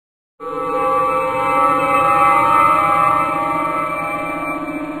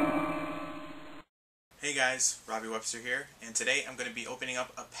Webster here, and today I'm going to be opening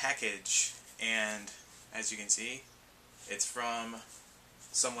up a package, and as you can see, it's from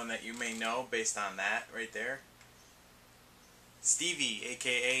someone that you may know based on that right there, Stevie,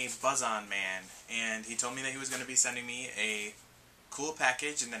 aka Buzzonman, and he told me that he was going to be sending me a cool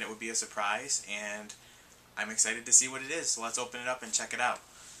package and that it would be a surprise, and I'm excited to see what it is, so let's open it up and check it out.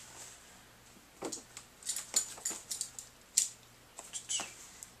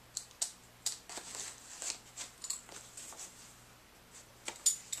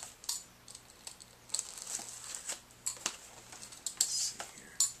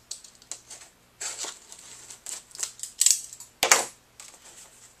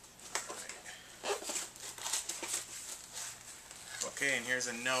 Okay, and here's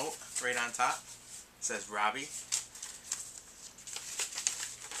a note right on top. It says Robbie.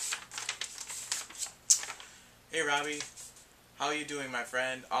 Hey Robbie, how are you doing, my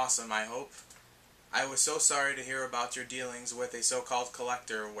friend? Awesome, I hope. I was so sorry to hear about your dealings with a so-called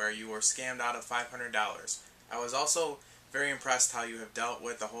collector where you were scammed out of $500. I was also very impressed how you have dealt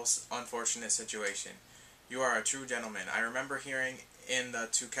with the whole unfortunate situation. You are a true gentleman. I remember hearing in the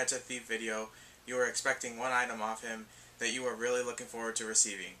To Catch a Thief video you were expecting one item off him that you were really looking forward to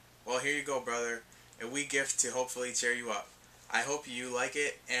receiving. Well, here you go, brother. A wee gift to hopefully cheer you up. I hope you like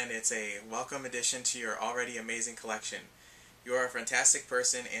it, and it's a welcome addition to your already amazing collection. You are a fantastic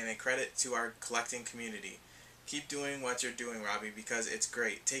person and a credit to our collecting community. Keep doing what you're doing, Robbie, because it's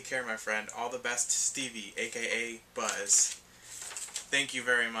great. Take care, my friend. All the best, Stevie, aka Buzz. Thank you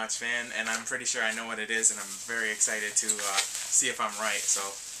very much, man, and I'm pretty sure I know what it is, and I'm very excited to see if I'm right. So,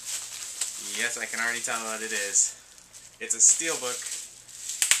 yes, I can already tell what it is. It's a steelbook.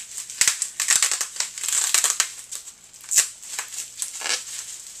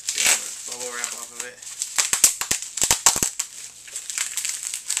 Bubble wrap off of it.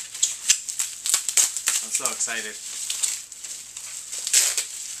 I'm so excited.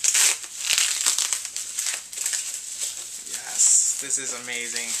 Yes, this is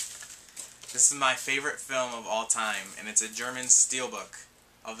amazing. This is my favorite film of all time, and it's a German steelbook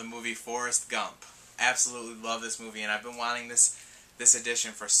of the movie Forrest Gump. Absolutely love this movie, and I've been wanting this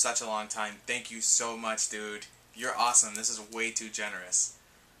edition for such a long time. Thank you so much, dude. You're awesome. This is way too generous.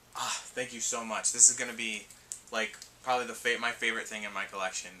 Thank you so much. This is gonna be like probably my favorite thing in my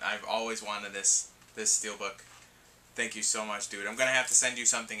collection. I've always wanted this steelbook. Thank you so much, dude. I'm gonna have to send you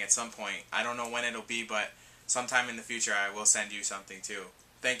something at some point. I don't know when it'll be, but sometime in the future I will send you something too.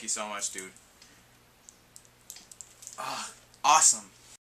 Thank you so much, dude. Awesome.